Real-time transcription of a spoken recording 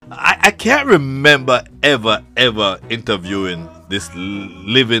I can't remember ever interviewing this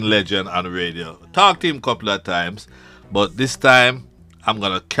living legend on radio. Talked to him a couple of times, but this time I'm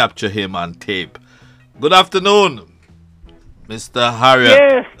gonna capture him on tape. Good afternoon, Mr.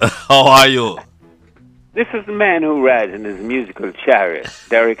 Harriott. Yes, How are you? this is the man who rides in his musical chariot,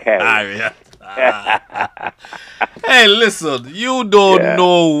 Derrick Harriott. Harriott. Hey, listen, you don't Yeah,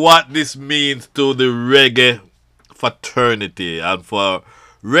 know what this means to the reggae fraternity and for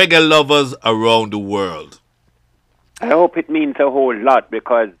reggae lovers around the world. I hope it means a whole lot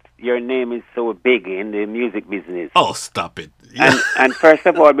because your name is so big in the music business. Oh, stop it. And first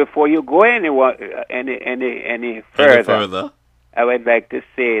of all, before you go any Any further, further? I would like to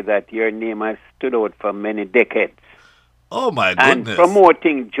say that your name has stood out for many decades Oh, my and goodness.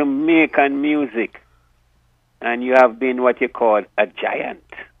 promoting Jamaican music. And you have been what you call a giant.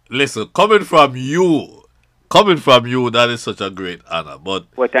 Listen, coming from you, that is such a great honor. But,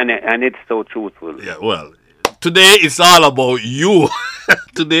 And it's so truthful. yeah, well, today it's all about you.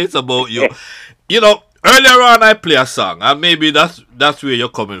 Today it's about you. You know, earlier on I play a song, and maybe that's where you're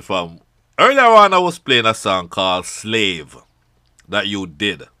coming from. Earlier on I was playing a song called Slave that you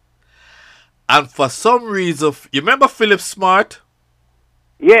did. And for some reason, you remember Philip Smart?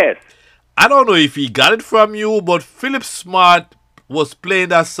 Yes. I don't know if he got it from you, but Philip Smart was playing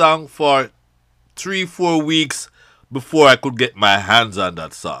that song for 3-4 weeks before I could get my hands on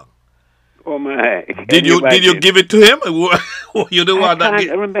that song. Oh my! Did you give it to him? You the I one that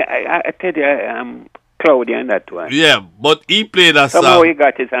can't remember. I tell you, I'm cloudy on that one. yeah, but he played that Somehow song. he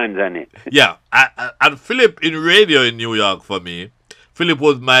got his hands on it. Yeah, and Philip in radio in New York for me. Philip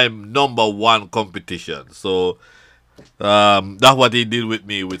was my number one competition. So that's what he did with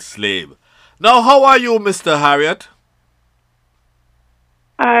me with Slave. Now, how are you, Mr. Harriott?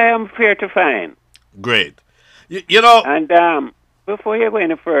 I am fair to find. Great. You know, And before you go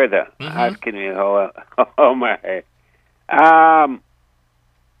any further, asking me how my,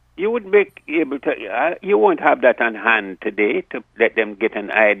 you would be able to. You won't have that on hand today to let them get an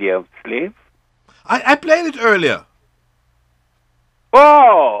idea of Slave. I played it earlier. I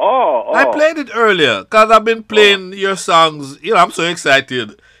Oh! played it earlier because I've been playing your songs. You know, I'm so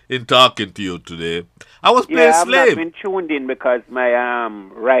excited in talking to you today. I was playing Yeah, I've not Slave. been tuned in because my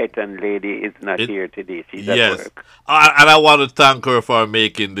right hand lady is not here today. She's at Yes. work. And I want to thank her for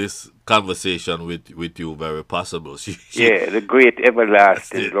making this conversation with you very possible. Yeah, the great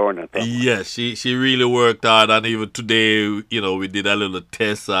everlasting Lorna. Yes, she really worked hard, and even today, you know, we did a little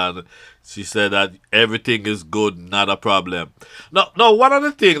test, and she said that everything is good, not a problem. Now, one of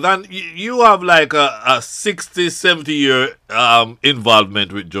the things, and you have like a 60, 70-year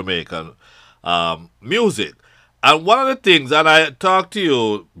involvement with Jamaican music. And one of the things, and I talked to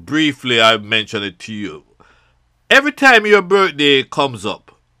you briefly, I mentioned it to you. Every time your birthday comes up,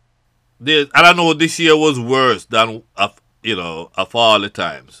 and I know this year was worse than of all the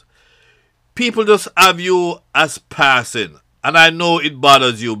times. People just have you as passing, and I know it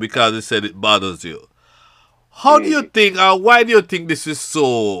bothers you because they said it bothers you. How do you think, or why do you think this is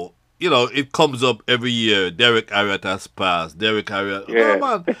so? You know, it comes up every year. Derrick Harriott has passed. Derrick Harriott. Yeah.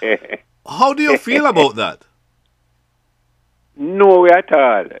 Oh, man. How do you feel about that? No way at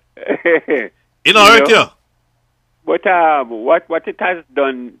all. It don't hurt you? But what it has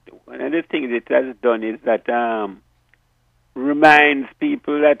done, one of the things it has done is that reminds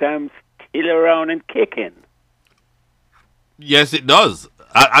people that I'm still around and kicking. Yes, it does.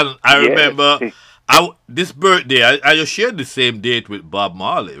 I Yes. remember this birthday, I just shared the same date with Bob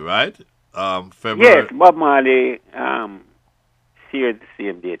Marley, right? February. Yes, Bob Marley shared the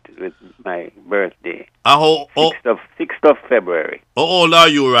same date with my birthday, How 6th of February. old are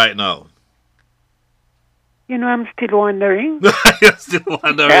you right now? You know, I'm still wondering. You're still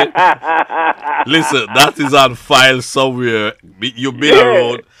wondering. Listen, that is on file somewhere. You've been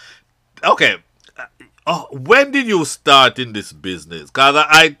around. Okay. When did you start in this business? Cause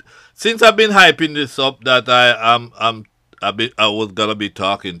since I've been hyping this up that I was gonna be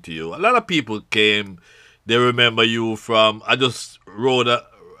talking to you. A lot of people came. They remember you from. I just read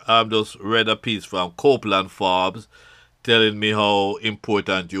a piece from Copeland Forbes, telling me how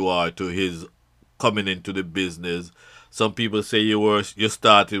important you are to his coming into the business. Some people say you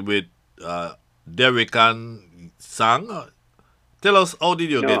started with Derrick and Sang. Tell us, how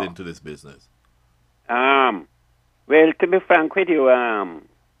did you get into this business? Well, to be frank with you,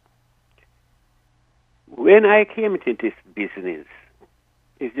 when I came into this business,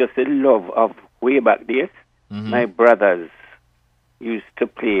 it's just a love of way back days. My brothers used to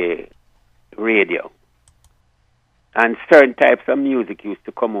play radio, and certain types of music used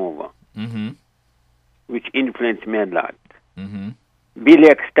to come over, which influenced me a lot. Billy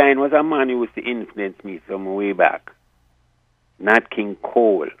Eckstein was a man who used to influence me from way back. Nat King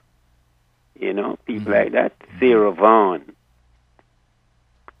Cole, people like that. Sarah Vaughan,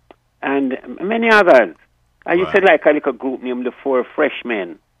 and many others. I used to like a little group named the Four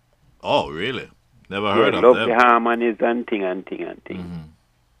Freshmen. Oh, really? Never heard of love them. the harmonies and thing.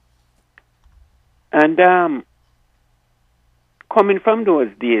 And coming from those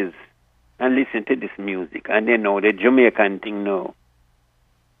days and listening to this music, and they know the Jamaican thing now.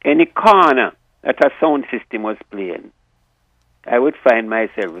 Any corner that a sound system was playing, I would find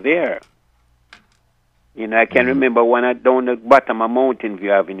myself there. I can remember when down the bottom of Mountain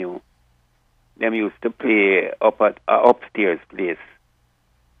View Avenue, them used to play up at upstairs place,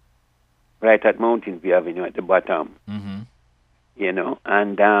 right at Mountain View Avenue at the bottom. And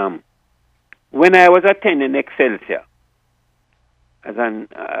when I was attending Excelsior, as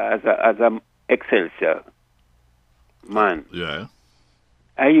an Excelsior man,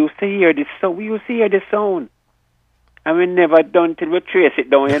 I used to hear this. So we used to hear the sound. And we never done till we trace it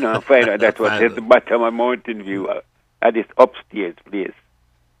down, and find out that was at the bottom of Mountain View at this upstairs place.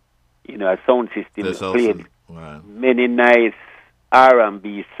 A sound system played many nice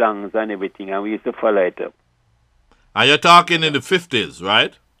R&B songs and everything, and we used to follow it up. And you're talking in the 50s,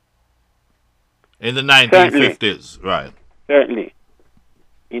 right? In the 1950s, right? Certainly,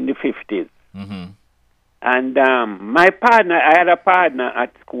 in the 50s. And my partner, I had a partner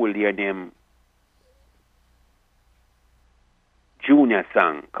at school here named Junior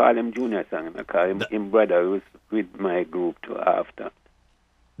Sang. Call him Junior Sang. I call him brother. He was with my group too after.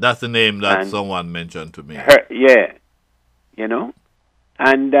 That's the name that someone mentioned to me. Yeah.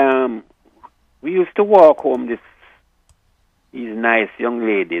 And we used to walk home these nice young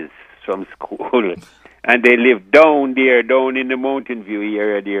ladies from school. And they lived down in the Mountain View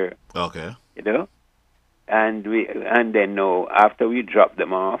area there. Okay. And then after we dropped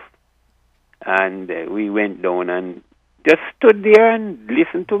them off, and we went down and just stood there and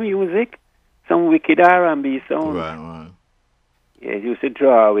listened to music, some wicked R&B songs. Right. Yeah, it used to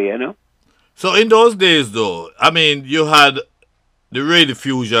draw away, So in those days, though, I mean, you had the radio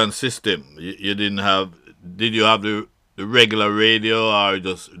fusion system. You didn't have. Did you have the regular radio or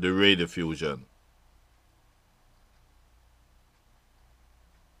just the radio fusion?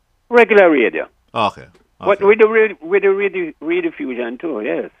 Regular radio. Okay. But with the radio fusion too,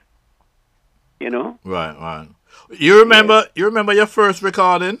 yes. Right. You remember your first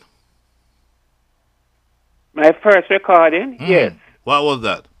recording? My first recording, yes. What was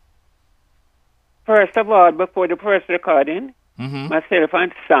that? First of all, before the first recording, myself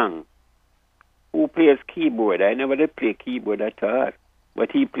and Sang, who plays keyboard. I never did play keyboard at all,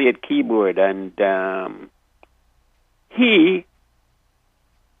 but he played keyboard, and he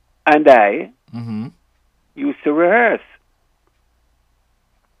and I used to rehearse.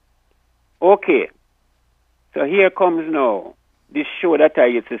 Okay, so here comes now this show that I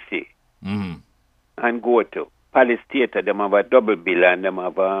used to see and go to. Palace Theatre, them have a double bill, and them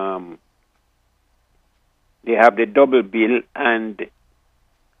have they have the double bill, and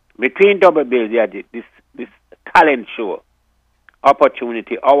between double bills they had this talent show,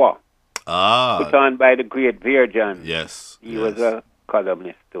 Opportunity Hour, put on by the great Virgin. Yes, he was a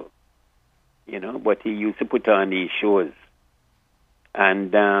columnist too, but he used to put on these shows,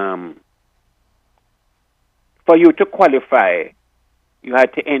 and for you to qualify, you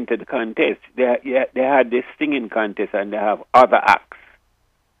had to enter the contest. They had this singing contest, and they have other acts,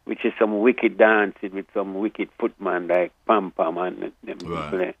 which is some wicked dancing with some wicked footman like Pam Pam and them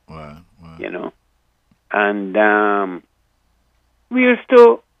play. Right. And we used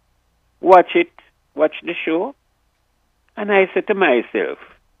to watch the show, and I said to myself,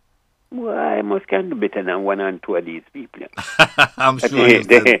 well, I must can do better than one and two of these people. I'm sure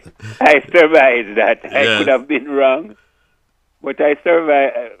I survived that. I could have been wrong, but I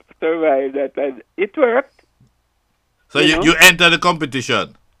survived that, and it worked. So you enter the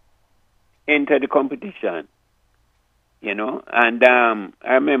competition? Enter the competition, and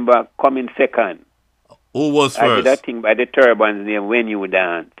I remember coming second. Who was first? I did that thing by the turbans name, When You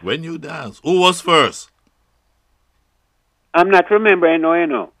Dance. When You Dance. Who was first? I'm not remembering,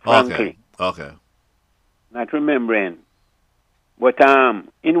 frankly. Okay. Not remembering. But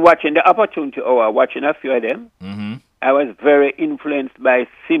in watching the Opportunity Hour, watching a few of them, I was very influenced by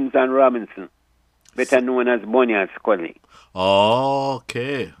Sims and Robinson, better known as Bonnie and Scully. Oh,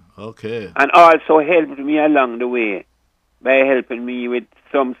 okay. And also helped me along the way by helping me with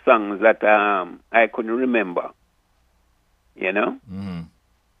some songs that I couldn't remember,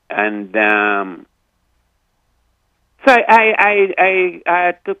 And so I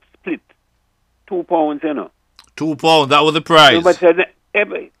had to split £2, £2. That was the No, but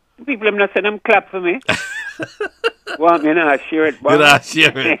prize. people have not said them clap for me. Want me not share it, You boy. know,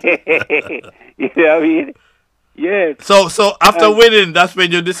 share it. You know what I mean? Yes. So after And winning, that's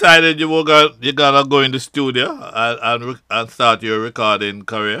when you decided you're gonna go in the studio and start your recording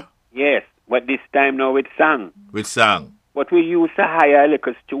career yes, but this time now with song. with song. But we used to hire a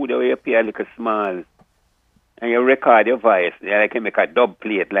little studio where you pay a little small and you record your voice. Yeah, like you make a dub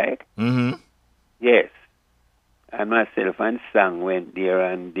plate, like. Mm-hmm. Yes. And myself and Sang went there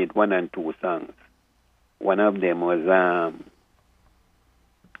and did 1 and 2 songs. One of them was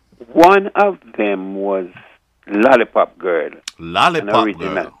Lollipop Girl, an Lollipop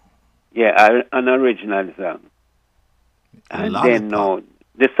original. Girl. Yeah, an original song. And then Lollipop. now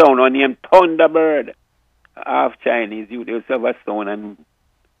the sound on named Thunderbird, half Chinese. You used to have a sound and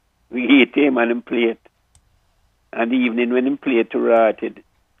we hit him and him play it. And the evening when him play it to rotted,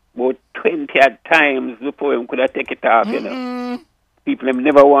 about 20 odd times before him could have take it off, you know. People him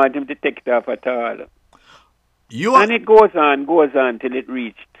never want him to take it off at all. You are And it goes on till it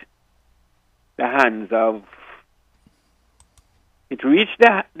reached the hands of the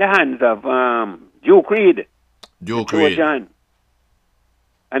hands of Duke Reed, Duke the Reed. Trojan.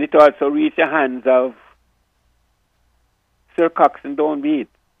 And it also reached the hands of Sir Coxsone Downbeat.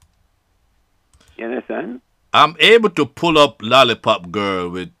 You understand? I'm able to pull up Lollipop Girl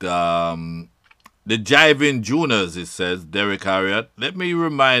with the Jiving Juniors, it says, Derrick Harriott. Let me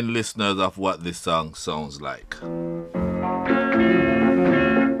remind listeners of what this song sounds like.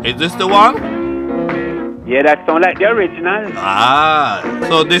 Is this the one? Yeah, that sounds like the original. Ah,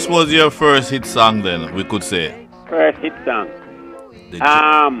 so this was your first hit song then, we could say. First hit song. The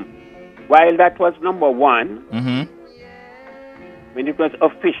While that was number 1, mm-hmm. when it was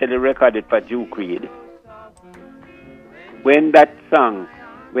officially recorded for Duke Reed, when that song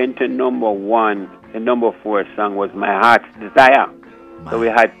went to number 1, the number 4 song was My Heart's Desire. So we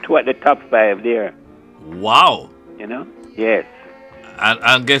had 2 at the top 5 there. Wow. You know? Yes.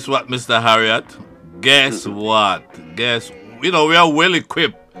 And guess what, Mr. Harriott? Guess what? We are well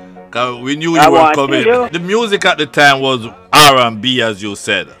equipped. 'Cause we knew I you were want coming. you. The music at the time was R&B, as you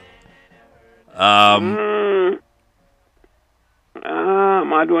said. I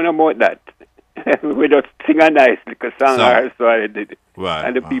don't know about that. We just sing a nice little song so I did it. Right.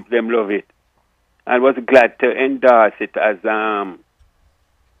 And the people them love it. I was glad to endorse it as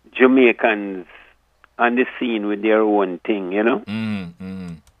Jamaicans on the scene with their own thing, you know?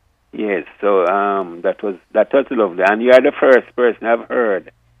 Mm-hmm. Yes, so that was lovely. And you are the first person I've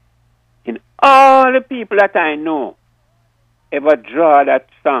heard in all the people that I know ever draw that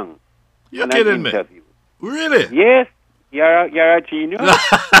song. You're in kidding an me? interview. Really? Yes, you're a genius.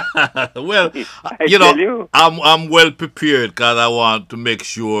 Well, I tell you. I'm well prepared because I want to make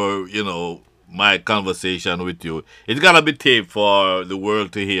sure, my conversation with you, it's got to be taped for the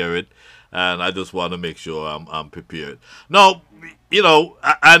world to hear it. And I just want to make sure I'm prepared. Now,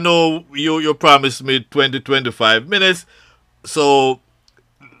 I know you promised me 20-25 minutes. So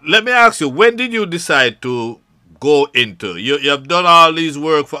let me ask you, when did you decide to go into? You have done all these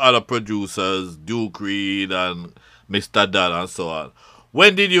work for other producers, Duke Reed and Mr. Dad and so on.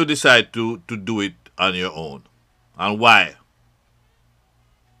 When did you decide to do it on your own? And why?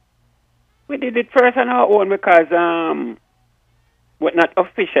 We did it first on our own because we're not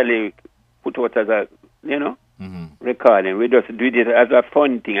officially put out as a, recording. We just did it as a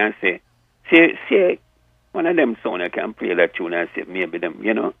fun thing and say, one of them songs I can play that tune and say maybe them,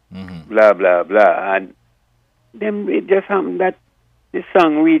 blah, blah, blah. And then it just happened that the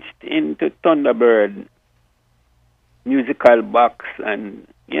song reached into Thunderbird musical box and,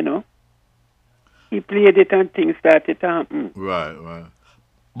 he played it and things started to happen. Right.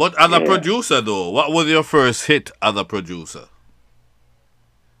 But as a producer, though, what was your first hit as a producer?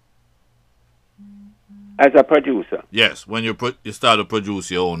 As a producer? Yes, when you started to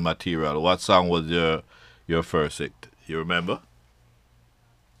produce your own material, what song was your first hit? You remember?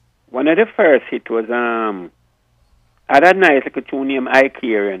 One of the first hit was I had a nice little tune named I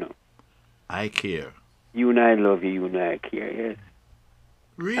Care, I Care. You and I love you, you and I care, yes.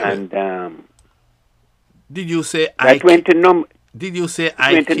 Really? And did you say Did you say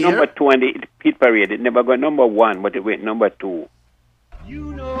I went Care? to number 2 on the hit parade. It never got number 1, but it went number 2.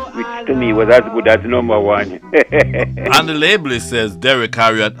 Which to me was as good as number 1. On the label it says Derrick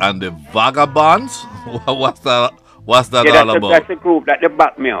Harriott and the Vagabonds. What's that all about? That's the group that they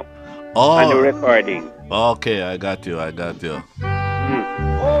back me up on the recording. Okay, I got you.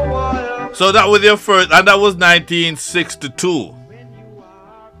 So that was your first, and that was 1962.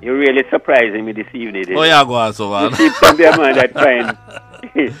 You're really surprising me this evening. Oh yeah, go on, so man. You keep on the man that fine.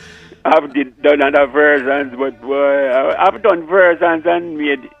 I've done other versions, but boy, I've done versions and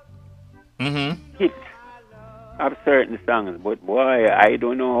made hits of certain songs. But boy, I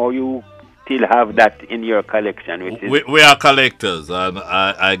don't know how you still have that in your collection, which is We are collectors, and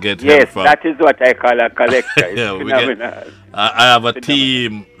I get help yes, from. that is what I call a collector. It's Yeah, we get. phenomenal. I have a Phenomenal.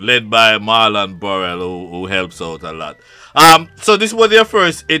 team led by Marlon Burrell who helps out a lot. So this was your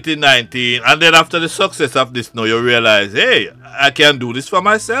first 1819, and then after the success of this, now you realize, hey, I can do this for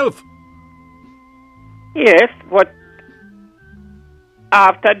myself. Yes, but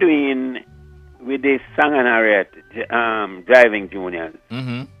after doing with this Song and Harriet driving juniors,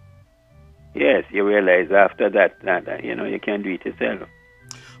 Hmm. yes, you realize after that you can do it yourself.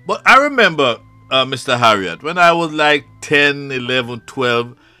 But I remember, Mr. Harriott, when I was like 10, 11,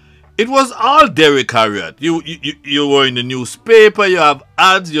 12, it was all Derrick Harriott. You were in the newspaper, you have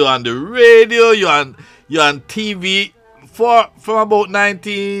ads, you're on the radio, you're on TV. From about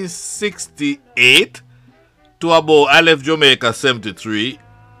 1968 to about I left Jamaica 73,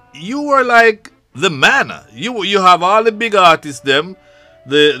 you were like the man. You have all the big artists, them,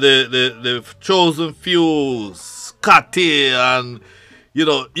 the chosen few, Scotty, and you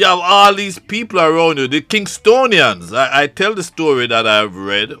have all these people around you, the Kingstonians. I tell the story that I've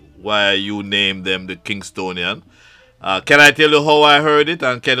read why you named them the Kingstonian. Can I tell you how I heard it,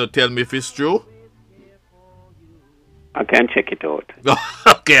 and can you tell me if it's true? I can check it out.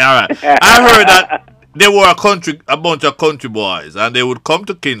 Okay, all right. I heard that they were a bunch of country boys, and they would come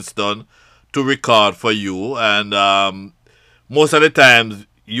to Kingston to record for you, and most of the times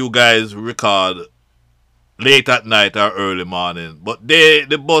you guys record late at night or early morning. But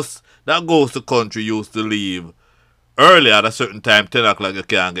the bus that goes to country used to leave early at a certain time, 10 o'clock. You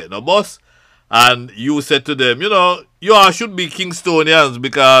can't get no bus, and you said to them, you all should be Kingstonians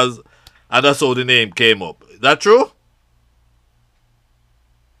because, and that's how the name came up. Is that true?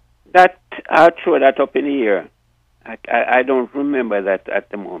 That I'll throw that up in the air. I don't remember that at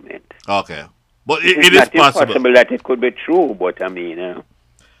the moment. Okay. But It's it is not possible. impossible that it could be true, but I mean, And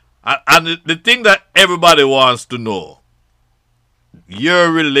the thing that everybody wants to know,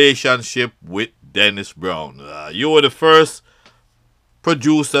 your relationship with Dennis Brown. You were the first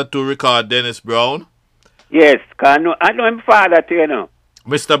producer to record Dennis Brown. yes, 'cause I know him father too,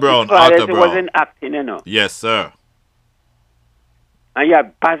 Mr. Brown, His father Arthur Brown. wasn't acting, Yes, sir. And you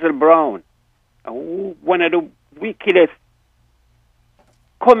have Basil Brown, one of the wickedest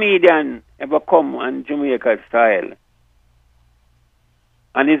comedian ever come on Jamaica style.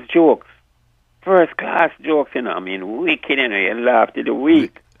 And his jokes, first class jokes, I mean, wicked, you laugh till the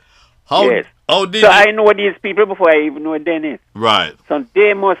week. Yes. How did So you... I know these people before I even know Dennis. Right. So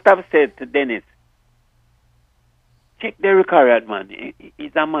they must have said to Dennis, check Derrick Harriott, man.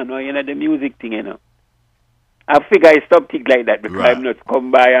 He's a man, the music thing, I figure I stopped it like that because Right. I'm not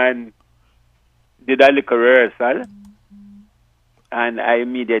come by and did a little rehearsal. And I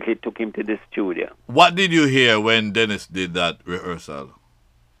immediately took him to the studio. What did you hear when Dennis did that rehearsal?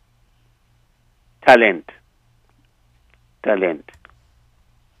 Talent.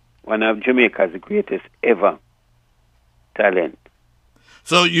 One of Jamaica's greatest ever talent.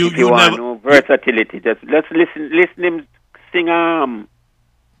 So If you you want never... to know versatility, just let's listen him sing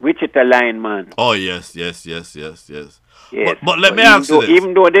Wichita Line, man. Oh, yes. Yes. But let me ask you this.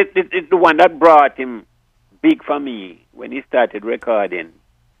 Even though the one that brought him big for me when he started recording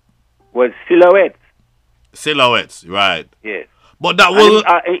was Silhouettes, right. Yes. But that And wasn't...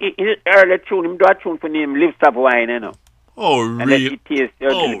 his early tune, him do a tune for name Lips of Wine, Oh, And let really? it taste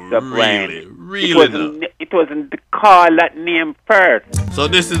your lips of wine. Really? It wasn't the call that name first. So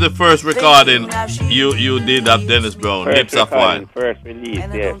this is the first recording you did of Dennis Brown, Lips of Wine. First release,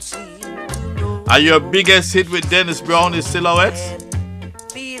 yes. And your biggest hit with Dennis Brown is Silhouettes?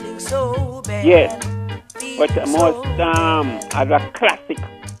 Yes. But most as a classic,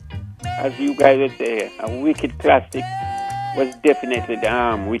 as you guys would say, a wicked classic was definitely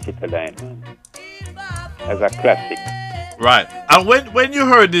the Wichita Line, man. As a classic. Right. And when you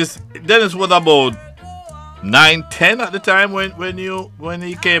heard this, Dennis was about 9, 10 at the time when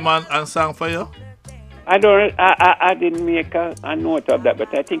he came on and sang for you? I didn't make a note of that,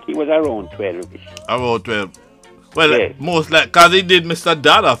 but I think he was around 12-ish. Around 12. Well, Yes. most like, because he did Mr.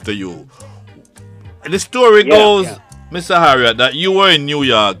 Dad after you. The story goes, yeah. Mr. Harriott, that you were in New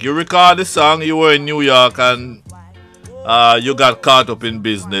York. You record the song, you were in New York, and you got caught up in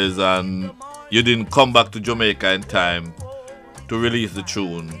business, and you didn't come back to Jamaica in time to release the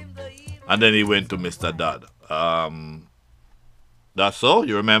tune. And then he went to Mr. Dad. That's so?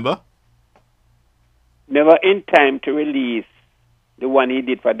 You remember? Never in time to release the one he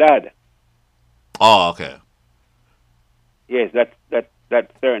did for Dad. Oh, okay. Yes,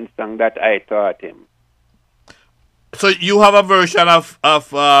 that certain song that I taught him. So you have a version of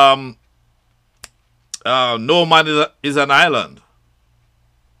No Man is an Island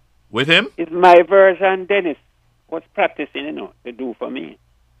with him? It's my version. Dennis was practicing, to do for me.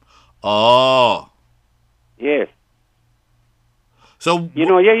 Oh. Yes. So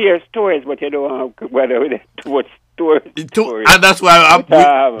you hear stories, but you don't know whether it's too much stories. And that's why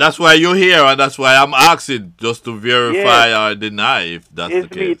that's why you're here, and that's why I'm asking just to verify or deny if that's the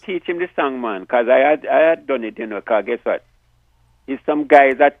case. It's me teach him the song, man, because I had done it, because guess what? It's some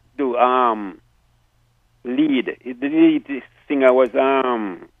guys that do lead. The lead singer was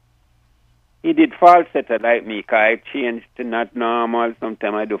he did falsetto like me, because I changed to not normal.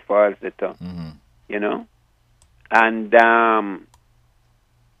 Sometimes I do falsetto, and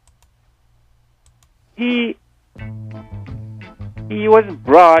he was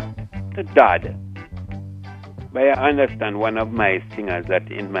brought to dad by, I understand, one of my singers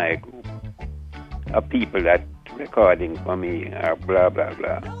that in my group, people that recording for me, blah blah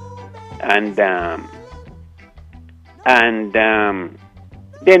blah, and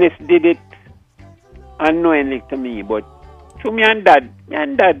Dennis did it unknowingly to me, but to me and dad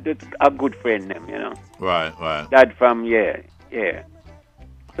a good friend them, Right. Dad from yeah.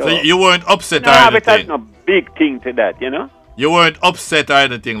 So you weren't upset or but anything? that's no big thing to that, You weren't upset or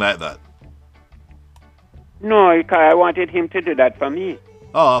anything like that? No, because I wanted him to do that for me.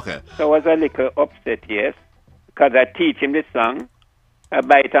 Oh, okay. So I was a little upset, yes, because I teach him this song. I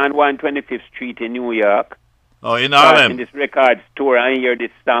buy it on 125th Street in New York. Oh, in Harlem? In this record store, I hear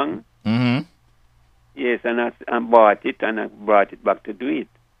this song. Mm-hmm. Yes, and I bought it, and I brought it back to do it.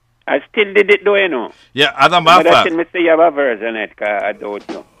 I still did it, though, Yeah, as a matter of fact. But I say you have a version, because I don't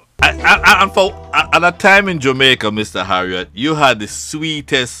know. And at a time in Jamaica, Mr. Harriott, you had the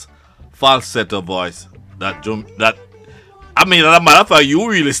sweetest falsetto voice. As a matter of fact, you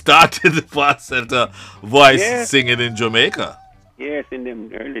really started the falsetto voice singing in Jamaica. Yes, in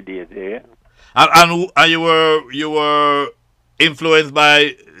them early days, yeah. And you were influenced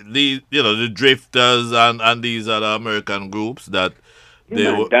by the Drifters and these other American groups that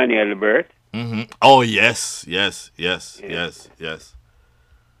they were. Daniel Burt. Mm-hmm. Oh yes.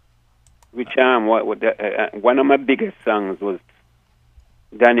 Which one of my biggest songs was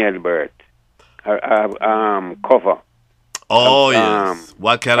Daniel Burt, cover. Oh yes.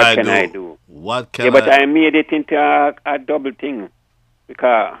 What can I do? What can I do? But I made it into a double thing,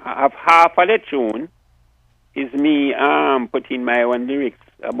 because half of the tune is me putting my own lyrics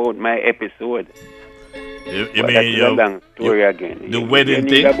about my episode. You mean a long story again. The wedding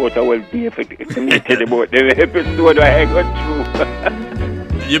thing? About a whole day to me tell about the episode I got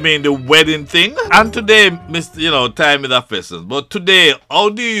through. You mean the wedding thing? And today, Mr. Time is of essence. But today, how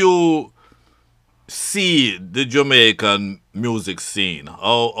do you see the Jamaican music scene?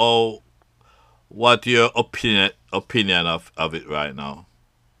 What your opinion of it right now?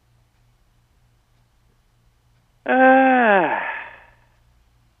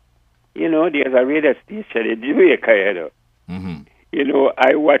 There's a radio station in Jamaica, Mm-hmm.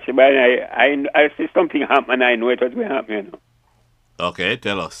 I watch it, and I see something happen, I know it was going to happen, Okay,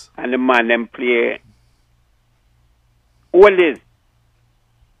 tell us. And the man them play oldies.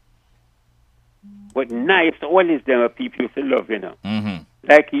 But nice oldies them people used to love, Mm-hmm.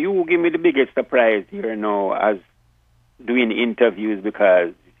 Like you give me the biggest surprise here now as doing interviews,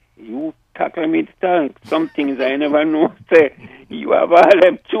 because you tackle me to some things I never know. Say you have all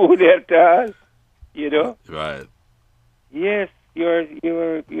them two there to us, Right. Yes, your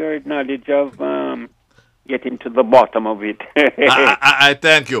knowledge of getting to the bottom of it. I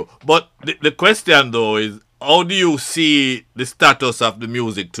thank you. But the question though is, how do you see the status of the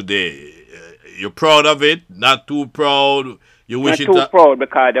music today? You're proud of it? Not too proud? You wish not too proud,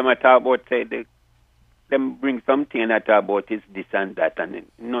 because them talk about them bring something and I talk about this and that, and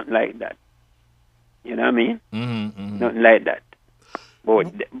not like that. You know what I mean? Mm-hmm, mm-hmm. Nothing like that.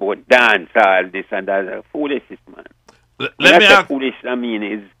 But dance, all this and that, foolishness, man. Let me ask. Foolish,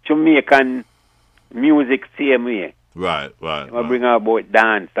 is Jamaican music same way. Right. I bring about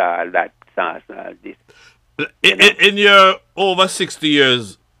dance, all that, all this. In your over 60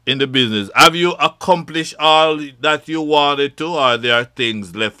 years in the business, have you accomplished all that you wanted to, or there are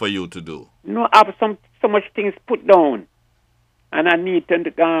things left for you to do? No, I have so much things put down, and I need to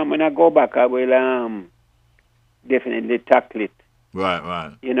when I go back, I will definitely tackle it.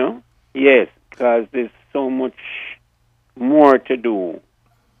 Right. Yes, because there's so much more to do.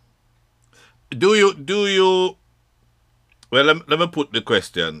 Do you? Well, let me put the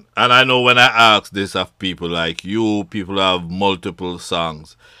question, and I know when I ask this of people like you, people have multiple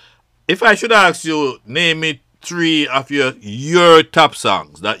songs. If I should ask you, name me three of your top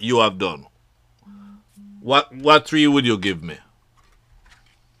songs that you have done, what three would you give me?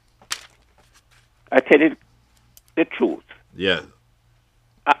 I tell you the truth. Yeah.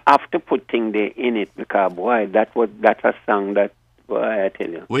 I have to put things there in it because boy, that's a song that boy, I tell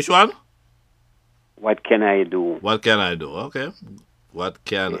you. Which one? What can I do? What can I do? Okay. What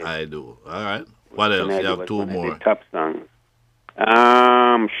can I do? All right. What else? You have two more. The top songs.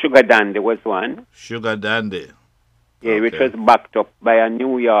 Sugar Dandy was one. Sugar Dandy. Yeah, which was backed up by a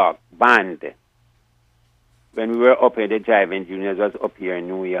New York band. When we were up at the Jive Juniors, was up here in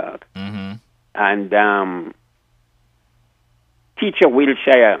New York. Mm-hmm. And Teacher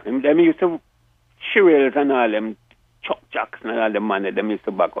Wilshire, them used to Shirelles and all them, Chuck Jackson and all the man that them used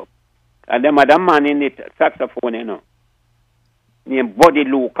to back up. And them had a man in it, saxophone, you know, named Buddy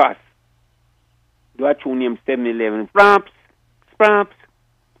Lucas. Do a tune named 7-11. Spraps, spraps,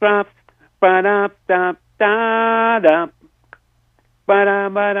 spraps, ba-da, da, da, da, ba-da,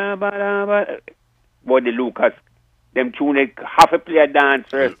 ba-da, ba-da, ba-da. Buddy Lucas. Them tune like half a player dance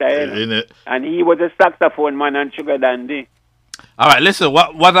first time. And he was a saxophone man on Sugar Dandy. All right, listen,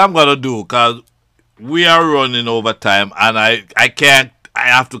 what I'm going to do, because we are running over time and I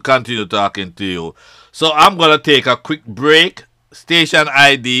have to continue talking to you. So I'm going to take a quick break, station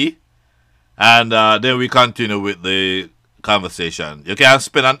ID, and then we continue with the conversation. You can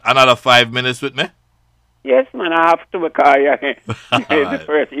spend another 5 minutes with me? Yes, man, I have to because the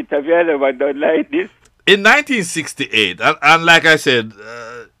first interview I ever done like this. In 1968, and like I said,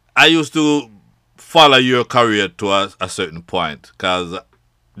 I used to follow your career to a certain point because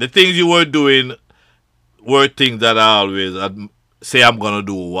the things you were doing were things that I always say I'm going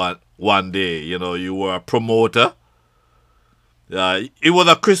to do one day. You know, you were a promoter. It was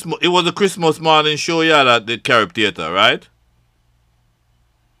a Christmas morning show you had at the Carib Theatre, right?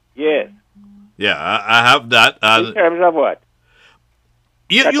 Yes. Yeah, I have that. In terms of what?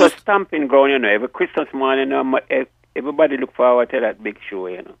 That was stamping ground, you know. Every Christmas morning, everybody look forward to that big show,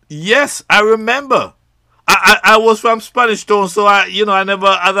 you know. Yes, I remember. I was from Spanish Town, so I never,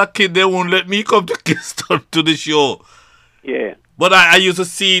 as a kid, they won't let me come to Kingston to the show. Yeah. But I used to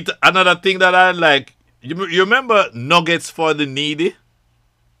see it. Another thing that I like, you remember Nuggets for the Needy?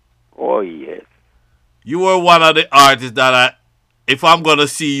 Oh, yes. You were one of the artists that if I'm going to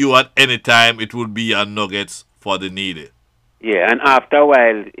see you at any time, it would be on Nuggets for the Needy. Yeah, and after a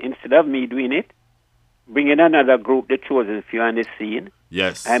while, instead of me doing it, bringing another group, the Chosen Few, on the scene.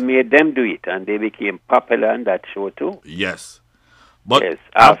 Yes. I made them do it, and they became popular on that show too. Yes. But yes,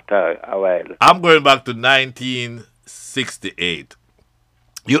 after a while. I'm going back to 1968.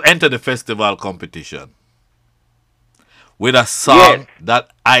 You entered the festival competition with a song that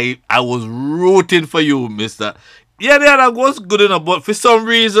I was rooting for you, mister. Yeah, that was good enough, but for some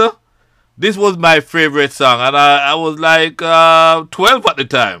reason, this was my favorite song, and I was like 12 at the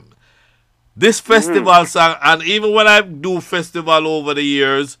time. This festival song, and even when I do festival over the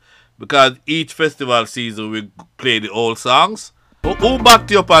years, because each festival season we play the old songs, who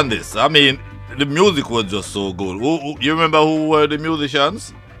backed you up on this? I mean, the music was just so good. You remember who were the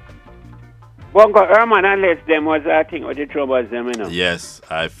musicians? Bongo Herman and Les them was, I think, or the drummers them, you know. Yes,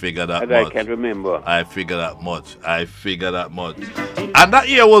 I figured that much. I can remember. I figured that much. And that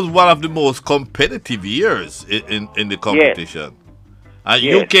year was one of the most competitive years in the competition. Yes. And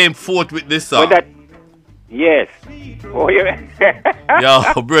you came fourth with this song. Yes. Oh, yeah.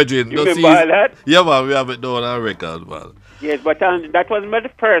 Yo, brethren. You remember that? Yeah, man, we have it down on record, man. Yes, but that was not the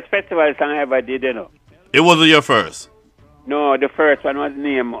first festival song I ever did, you know. It wasn't your first? No, the first one was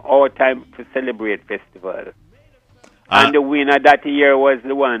named Our Time to Celebrate Festival. And the winner that year was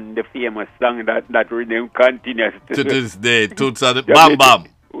the famous song that rhythm continues. To this day, Toots and Bam Bam.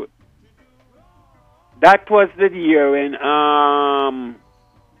 That was the year when,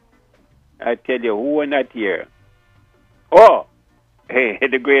 I tell you, who won that year? Oh, hey,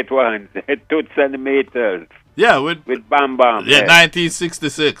 the great ones, Toots and the Maytals. Yeah, with Bam Bam. Yeah,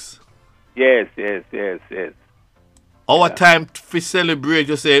 1966. Yes. Our time to celebrate,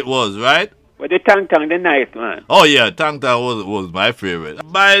 you say it was, right? Well, the Tang Tang, the nice one. Oh, yeah, Tang Tang was my favorite.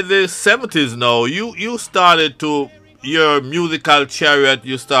 By the 70s now, you started to, your musical chariot,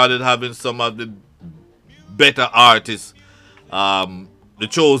 you started having some of the better artists. The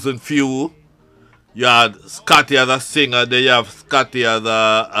Chosen Few. You had Scotty as a singer, then you have Scotty as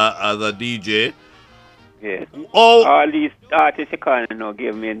a DJ. Yes. All these artists you can't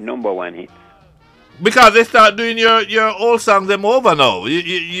give me #1 hit. Because they start doing your old songs them over now.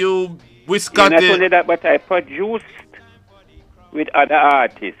 You with Scotty. Not only that, but I produced with other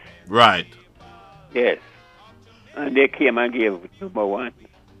artists. Right. Yes. And they came and gave #1.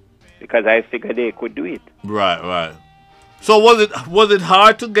 because I figured they could do it. Right, right. So was it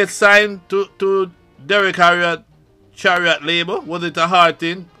hard to get signed to Derrick Harriott Chariot label? Was it a hard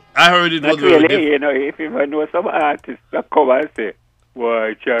thing? I heard it Not was very really, you know, if you know some artists that come and say,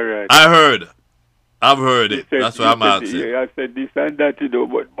 boy, Chariot. I've heard it. That's why I'm asking. Yeah, I said this and that, you know,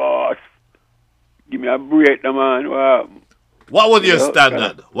 but boss, give me a break, no, man. Wow. What was your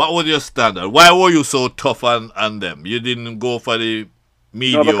standard? What was your standard? Why were you so tough on them? You didn't go for the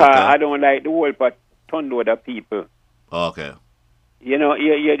mediocre? No, because I don't like the whole ton load of people. Okay. You know,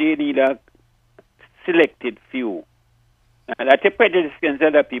 you need a selected few. And that's a prejudice against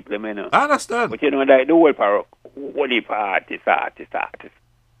other people, you know. I understand. But you know, like the whole heap of artists.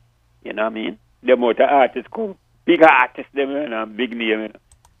 You know what I mean? The more the artists come, big artists, them, you know, big name, you know.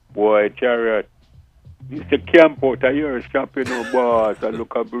 Boy, Chariot. It's a camp out of your shop, you know, boss, and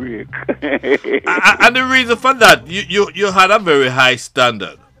look a break. And the reason for that, you had a very high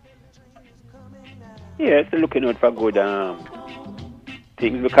standard. Yes, looking out for good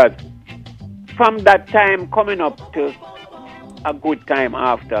things, because from that time coming up to a good time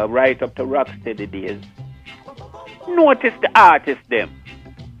after, right up to Rocksteady days, notice the artists them.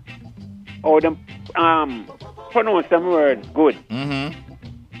 Or them pronounce them words good. Mm-hmm.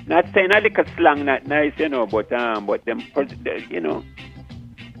 Not saying a little slang not nice, you know, but them, you know,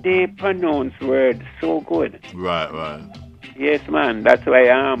 they pronounce words so good. Right. Yes, man. That's why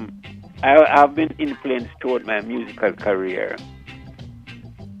I've been influenced toward my musical career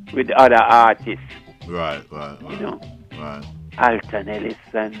with other artists. Right. You know, right. Alton Ellis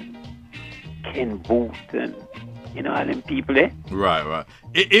and Ken Booth and, you know, all them people, eh? Right.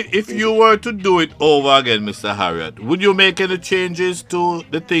 If you were to do it over again, Mr. Harriott, would you make any changes to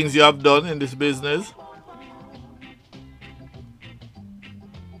the things you have done in this business?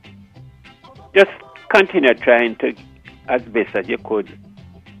 Just continue trying to, as best as you could,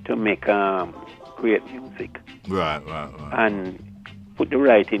 to make great music. Right. And put the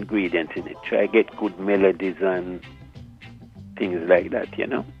right ingredients in it. Try get good melodies and things like that, you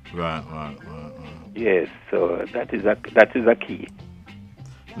know? Right. Yes, so that is a key.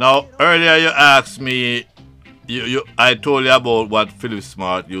 Now, earlier you asked me, I told you about what Philip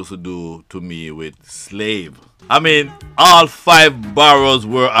Smart used to do to me with Slave. I mean, all 5 boroughs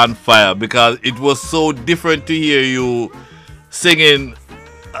were on fire because it was so different to hear you singing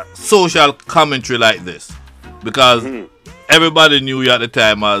social commentary like this. Because everybody knew you at the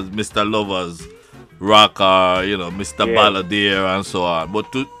time as Mr. Lover's rocker, you know, Mr. Balladeer and so on.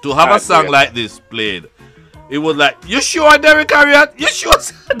 But to have a song like this played, it was like, you sure, Derrick Harriott? You sure,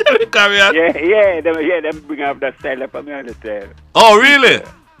 Derrick Harriott? Yeah, them bring up that style up on me all the time. Oh, really?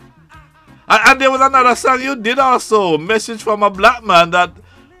 And there was another song you did also, Message from a Black Man, that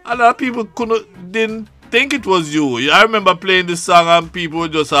a lot of people didn't think it was you. I remember playing this song and people were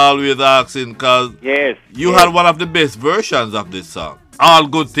just always asking because you had one of the best versions of this song. All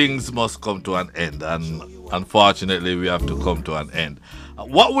good things must come to an end, and unfortunately we have to come to an end.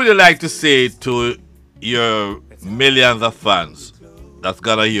 What would you like to say to your millions of fans that's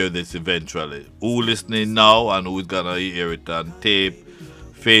gonna hear this eventually, who listening now and who's gonna hear it on tape,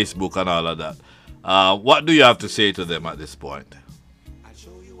 Facebook and all of that? What do you have to say to them at this point?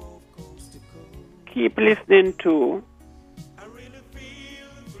 Keep listening to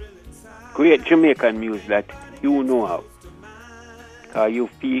great Jamaican music that you know of. Because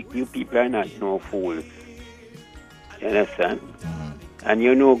you people are not no fools. You understand? And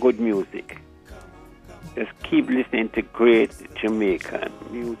you know good music. Just keep listening to great Jamaican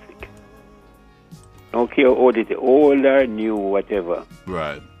music. Don't care how it is, old or new, whatever.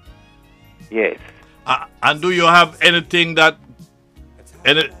 Right. Yes. And do you have anything that...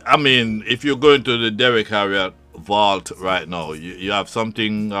 I mean, if you're going to the Derrick Harriott vault right now, you have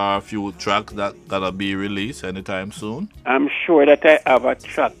something, a few tracks that gonna be released anytime soon? I'm sure that I have a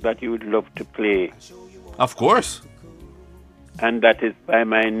track that you would love to play. Of course. And that is by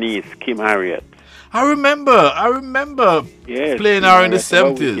my niece, Kim Harriott. I remember playing her in the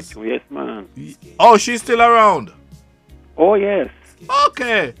 70s. Yes, man. Oh, she's still around? Oh, yes.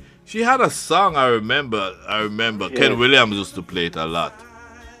 Okay. She had a song, I remember. Yes. Ken Williams used to play it a lot.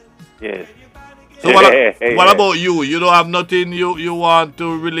 Yes. So what about you? You don't have nothing you want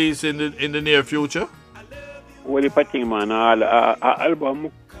to release in the near future? Well, if I think, man,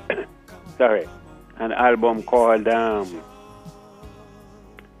 album, sorry, an album called To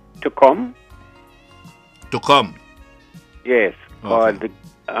Come. To Come? Yes, called,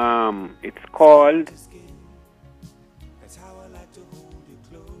 it's called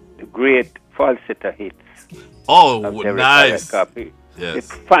The Great Falsetto Hits. Oh, nice. Yes.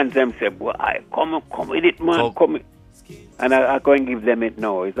 The fans them say, boy, come with it, man. Come. And I go and give them it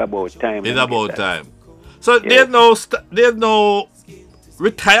now. It's about time. It's them get about that. time. So Yes. there's no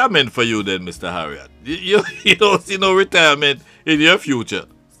retirement for you then, Mr. Harriott. You don't see no retirement in your future.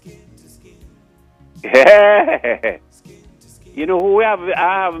 You know who I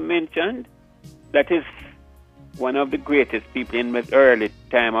have mentioned? That is one of the greatest people in my early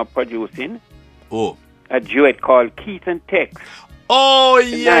time of producing. Oh. A duet called Keith and Tex. Oh,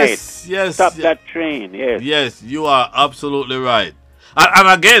 yes, Tonight. yes. Stop yes. that train, yes. Yes, you are absolutely right. And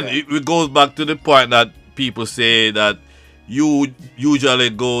again, it goes back to the point that people say that you usually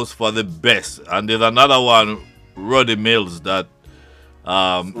goes for the best. And there's another one, Roddy Mills, that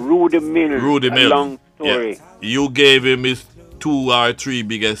Rudy Mills, Rudy a Mills. long story. Yeah. You gave him his 2 or 3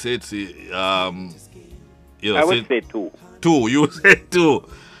 biggest hits. I would say 2. 2. You would say 2.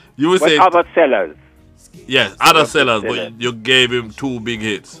 You would But say other sellers, yes, other other sellers, sellers. but you gave him 2 big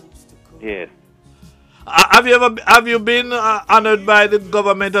hits. yes. Have you been honored by the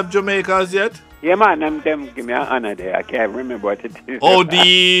government of Jamaica as yet? Yeah, man, them give me an honor there. I can't remember what it is. Oh,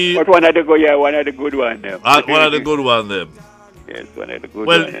 But one of the good one them. one of the good ones, them. Yes, one of the good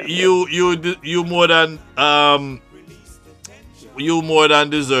Well, one. you more than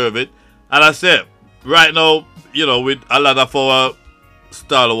deserve it. And I said, right now, with a lot of our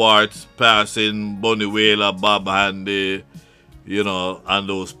stalwarts passing, Bunny Wailer, Bob Handy, and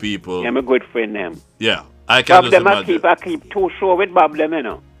those people. Yeah, my good friend them. Yeah, I can Bob just them, imagine. I keep 2 shows with Bob them,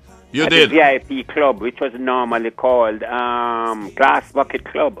 You at did. the VIP club, which was normally called Glass Bucket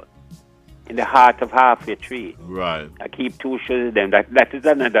Club, in the heart of Halfway Tree. Right. I keep 2 shows with them. That is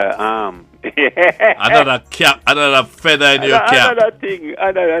another Another cap, another feather in your cap. Another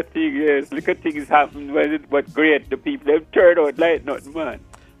thing, yes. Look at things happen, but great. The people them turn out like nothing, man.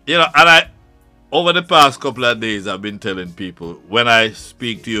 And over the past couple of days, I've been telling people, when I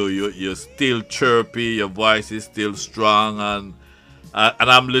speak to you, you're still chirpy, your voice is still strong, and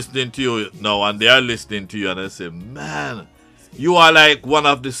I'm listening to you now, and they are listening to you, and I say, man, you are like one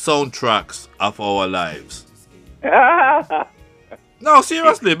of the soundtracks of our lives. No,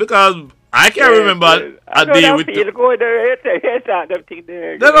 seriously, because I can't remember a day with feel good. They're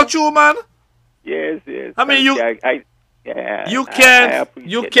They're not true, man. Yes, yes. I mean, you appreciate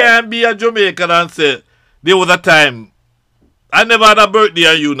can't be a Jamaican and say there was a time I never had a birthday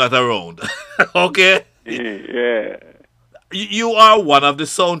and you not around. Okay? Yeah. You are one of the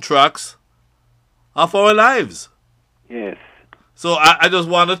soundtracks of our lives. Yes. So I just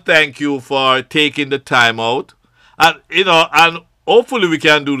want to thank you for taking the time out. And hopefully we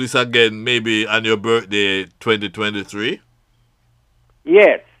can do this again maybe on your birthday 2023.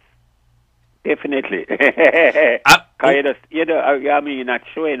 Yes. Definitely. I you're not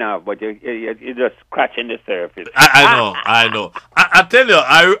showing off, but you're just scratching the surface. I know. I tell you,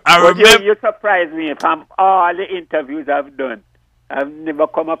 I remember. You surprised me from all the interviews I've done. I've never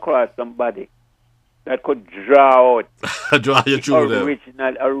come across somebody that could draw out Draw you through them.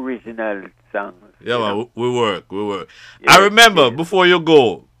 original songs. Yeah, man, we work. Yes, I remember, yes. before you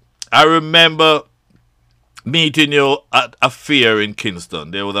go, I remember meeting you at a fair in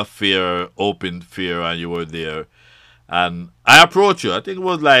Kingston. There was a fair, open fair, and you were there. And I approached you. I think it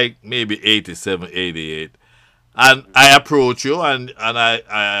was like maybe 87, 88. And I approached you, and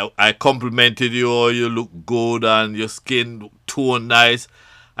I complimented you. Oh, you look good, and your skin tone nice.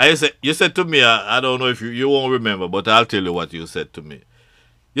 And you said to me, I don't know if you won't remember, but I'll tell you what you said to me.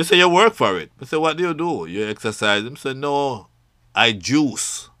 You said you work for it. I said, what do? You exercise? I said, no, I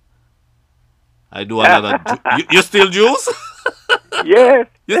juice. I do another you still juice? Yes.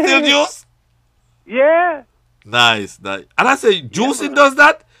 You still juice? Yeah. Nice. And I say, juicing does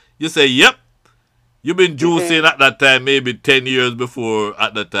that? You say, yep. You've been juicing at that time, maybe 10 years before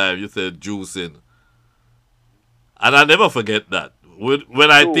at that time. You said juicing. And I never forget that.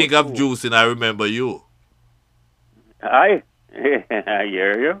 When I think of juicing, I remember you. I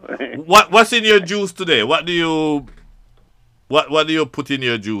hear you. What's in your juice today? What do you put in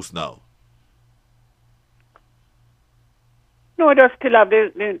your juice now? No, just still have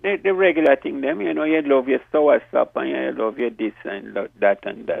the regular thing. Them, you love your sour sop and you love your this and that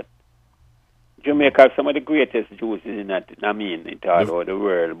and that. Jamaica has some of the greatest juices in that. I mean, it all over the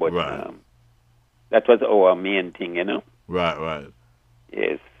world, but right. That was our main thing, Right.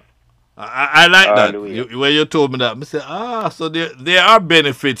 Yes. I like all that. the way. When you told me that, I said, so there are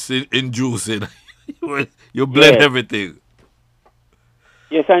benefits in juicing. You blend Yes. everything.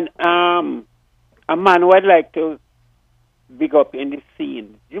 Yes, and a man who I'd like to big up in the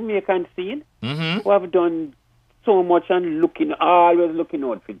scene, Jamaican scene, Mm-hmm. who have done so much and always looking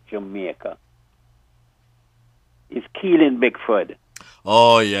out for Jamaica, is Keelan Beckford.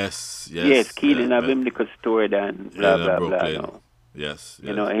 Oh, yes, yes. Yes, Keelan yeah, have him liquor store and blah, in blah, blah. Brooklyn. No. Yes, You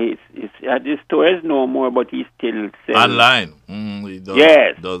yes. know, he's at the stores no more, but he still sells. Online. He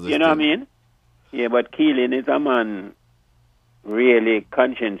Yes, does this you know what I thing. mean? Yeah, but Keelan is a man really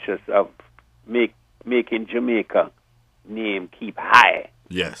conscientious of making Jamaica name keep high.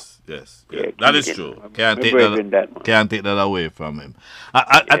 Yes, yes, yes. Yeah, That is Keelan. true. Man. Can't take that away from him.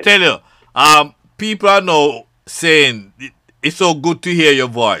 I Yes. tell you, people are now saying it's so good to hear your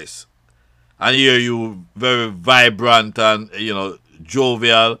voice and hear you very vibrant and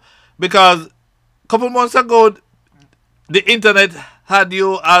jovial, because a couple months ago the internet had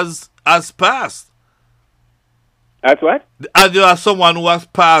you as past. That's what? As you are someone who has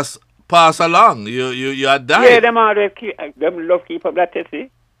passed along. You had died. Yeah, them always them love keep up that see.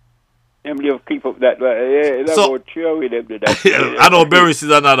 Them love keep up that. Yeah, that's So- about true with them. That. I know Berris is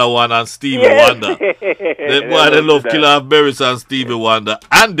another one, and Stevie Wonder. They love Killer of Berris and Stevie Wonder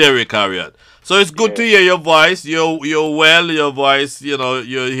and Derrick Harriott. So it's good to hear your voice. You're well, your voice, you're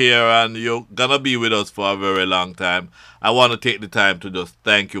here and you're gonna be with us for a very long time. I want to take the time to just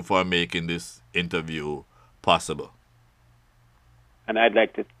thank you for making this interview possible. And I'd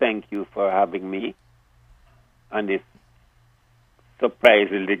like to thank you for having me on this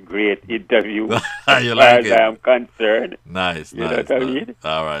surprisingly great interview. You as like far as it? I'm concerned. Nice, You know nice. what I mean?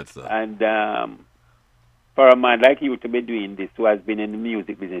 All right, sir. And for a man like you to be doing this, who has been in the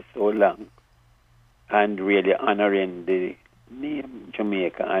music business so long, and really honoring the name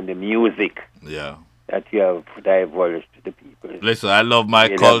Jamaica and the music Yeah. that you have divulged to the people. Listen, I love my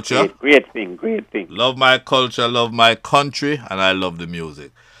Really culture. Great thing, great thing. Love my culture, love my country, and I love the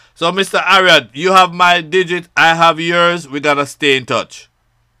music. So, Mr. Harriott, you have my digit, I have yours. We gotta stay in touch.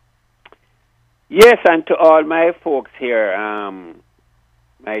 Yes, and to all my folks here,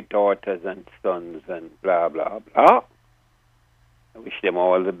 my daughters and sons and blah, blah, blah. I wish them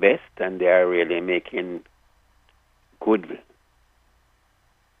all the best, and they are really making good,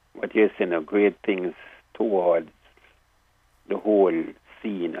 what you're saying, great things towards the whole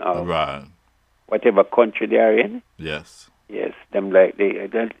scene of Right. whatever country they are in. Yes. Yes, them like they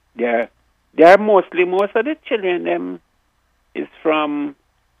are mostly, most of the children them is from,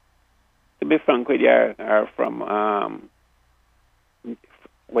 to be frank with you, are from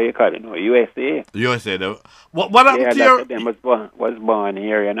what you call it now, USA. USA. What happened Yeah, to that your? of them was born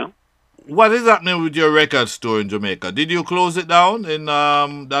here, you know. What is happening with your record store in Jamaica? Did you close it down in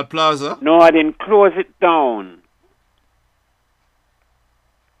that plaza? No, I didn't close it down.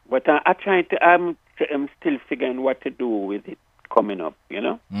 But I'm still figuring what to do with it coming up, you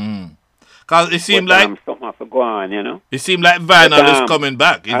know. Cause it seemed But, like something have to go on, you know. it seemed like vinyl But, is coming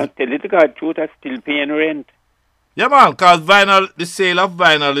back. I'll tell you the God truth, I'm still paying rent. Yeah, man. Cause the sale of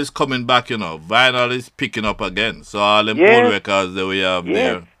vinyl is coming back. Vinyl is picking up again. So all them Yes. old records that we have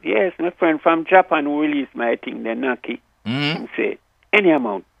there. Yes, my friend from Japan who released my thing, the Naki, and say, any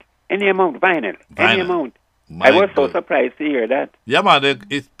amount, vinyl, any amount. I was so surprised to hear that. Yeah, man.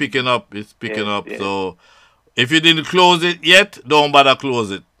 It's picking up. It's picking Yes, up. yes. So if you didn't close it yet, don't bother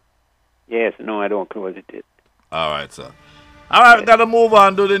close it. Yes, no, I don't close it yet. All right, sir. All right, we gotta move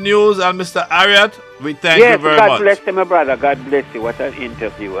on to the news. And Mr. Harriott, we thank you very God much. bless you, my brother. God bless you. What an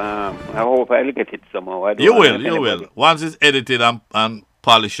interview. I hope I'll get it somehow. I don't You want will. to You will. anybody. Once it's edited and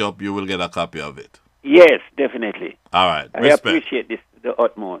polished up, you will get a copy of it. Yes, definitely. All right. I Respect. appreciate this the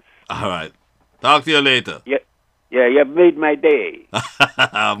utmost. All right. Talk to you later. Yeah, you made my day.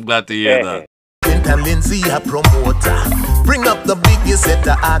 I'm glad to hear that. And Lindsay a promoter. Bring up the biggest set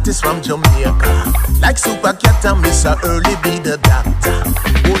of artists from Jamaica. Like Super Cat and Mr. Early be the doctor.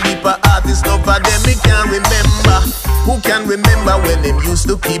 Only for artists, no for them me can't remember. Who can remember when them used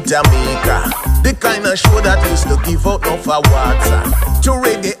to keep Jamaica? The kind of show that used to give out no for water. To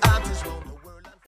reggae artists.